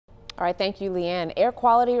All right, thank you, Leanne. Air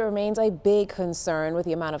quality remains a big concern with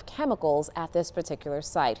the amount of chemicals at this particular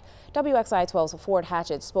site. WXI 12's Ford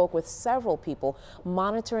Hatchett spoke with several people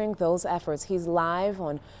monitoring those efforts. He's live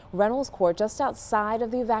on Reynolds Court just outside of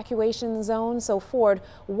the evacuation zone. So, Ford,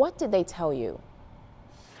 what did they tell you?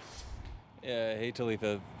 Yeah, hey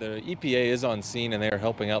Talitha, the EPA is on scene and they are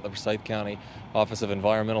helping out the Forsyth County Office of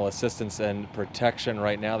Environmental Assistance and Protection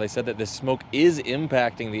right now. They said that this smoke is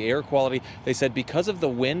impacting the air quality. They said because of the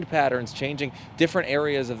wind patterns changing, different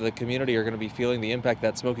areas of the community are going to be feeling the impact of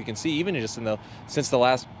that smoke. You can see even just since the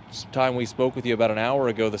last time we spoke with you about an hour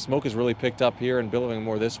ago, the smoke has really picked up here and billowing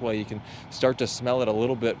more this way. You can start to smell it a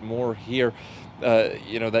little bit more here.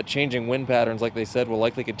 That changing wind patterns, like they said, will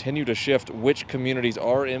likely continue to shift which communities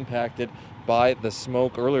are impacted by the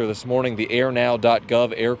smoke. Earlier this morning, the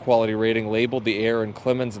airnow.gov air quality rating labeled the air in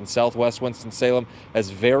Clemens and southwest Winston-Salem as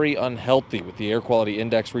very unhealthy, with the air quality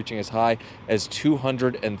index reaching as high as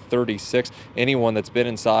 236. Anyone that's been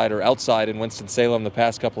inside or outside in Winston-Salem the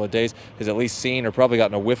past couple of days has at least seen or probably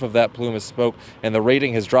gotten a whiff of that plume of smoke, and the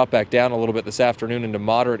rating has dropped back down a little bit this afternoon into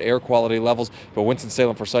moderate air quality levels. But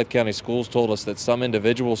Winston-Salem Forsyth County Schools told us that some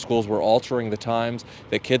individual schools were altering the times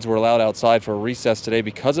that kids were allowed outside for recess today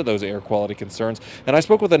because of those air quality concerns. And I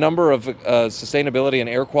spoke with a number of sustainability and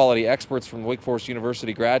air quality experts from Wake Forest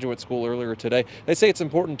University Graduate School earlier today. They say it's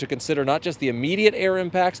important to consider not just the immediate air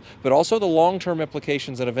impacts, but also the long-term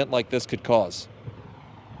implications an event like this could cause.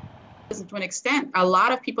 To an extent, a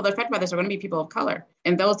lot of people that are affected by this are going to be people of color,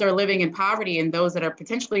 and those that are living in poverty, and those that are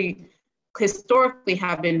potentially historically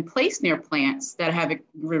have been placed near plants that have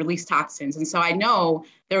released toxins. And so I know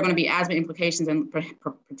there are going to be asthma implications and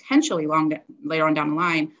potentially later on down the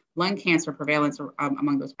line, lung cancer prevalence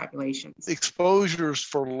among those populations. Exposures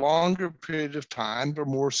for longer period of time are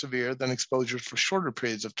more severe than exposures for shorter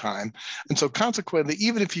periods of time. And so consequently,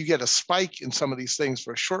 even if you get a spike in some of these things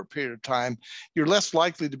for a short period of time, you're less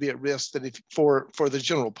likely to be at risk than for the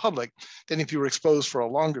general public than if you were exposed for a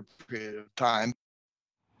longer period of time.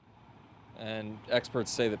 And experts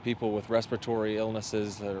say that people with respiratory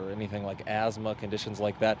illnesses or anything like asthma, conditions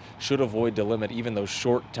like that, should avoid to limit even those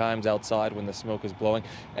short times outside when the smoke is blowing.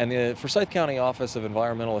 And the Forsyth County Office of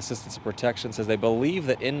Environmental Assistance and Protection says they believe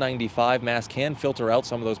that N95 masks can filter out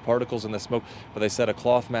some of those particles in the smoke, but they said a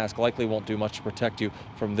cloth mask likely won't do much to protect you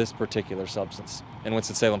from this particular substance. In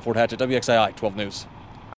Winston-Salem, Fort Hatchett, WXII 12 News.